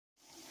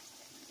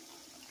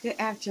Good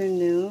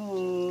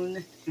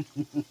afternoon.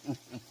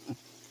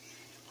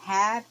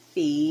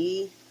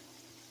 Happy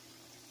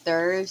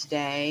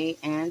Thursday,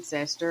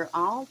 ancestor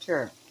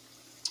altar.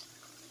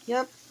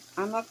 Yep,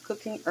 I'm up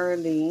cooking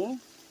early.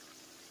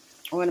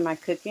 What am I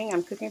cooking?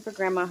 I'm cooking for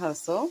Grandma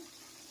Hustle.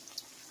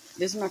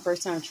 This is my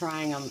first time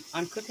trying them.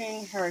 I'm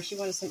cooking her. She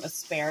wanted some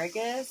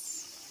asparagus.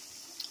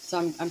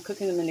 So I'm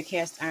cooking them in the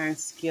cast iron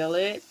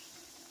skillet.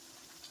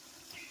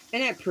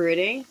 Isn't that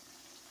pretty?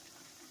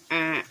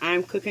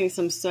 I'm cooking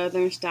some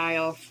southern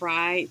style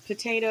fried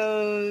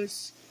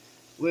potatoes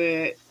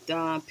with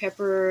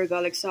pepper,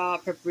 garlic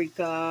salt,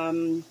 paprika,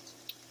 a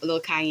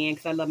little cayenne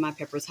because I love my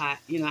peppers hot.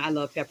 You know, I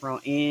love pepper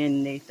on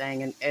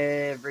anything and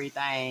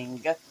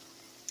everything.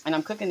 And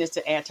I'm cooking this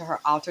to add to her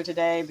altar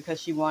today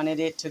because she wanted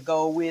it to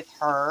go with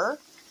her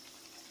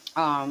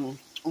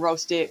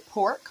roasted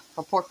pork,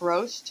 her pork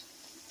roast,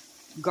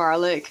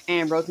 garlic,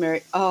 and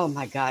rosemary. Oh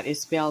my God, it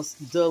smells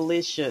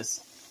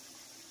delicious.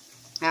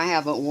 I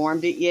haven't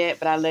warmed it yet,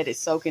 but I let it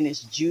soak in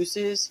its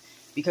juices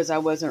because I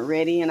wasn't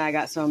ready, and I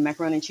got some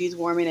macaroni and cheese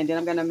warming, and then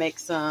I'm going to make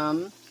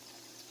some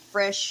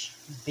fresh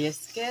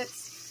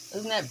biscuits.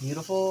 Isn't that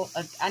beautiful?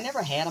 I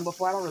never had them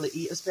before. I don't really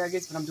eat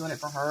asparagus, but I'm doing it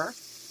for her.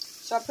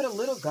 So I put a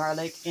little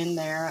garlic in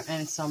there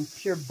and some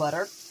pure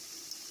butter,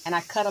 and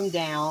I cut them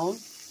down.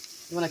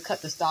 You want to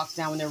cut the stalks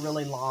down when they're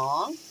really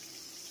long.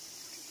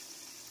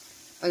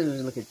 Oh,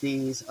 look at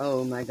these.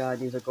 Oh my God,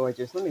 these are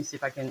gorgeous. Let me see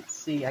if I can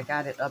see. I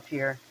got it up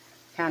here,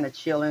 kind of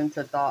chilling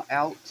to thaw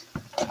out.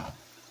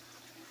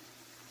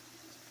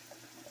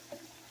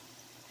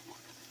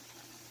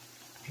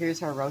 Here's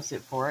her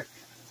roasted pork.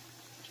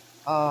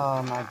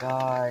 Oh my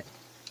God.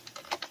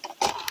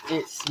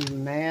 It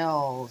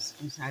smells.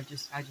 I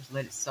just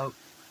let it soak.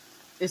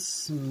 It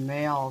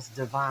smells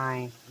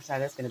divine. So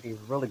that's going to be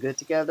really good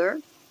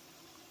together.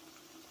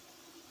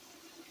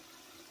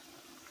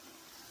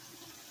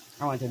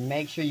 I wanted to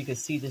make sure you could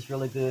see this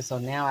really good. So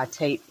now I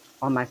tape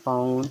on my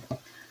phone.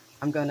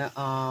 I'm going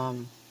to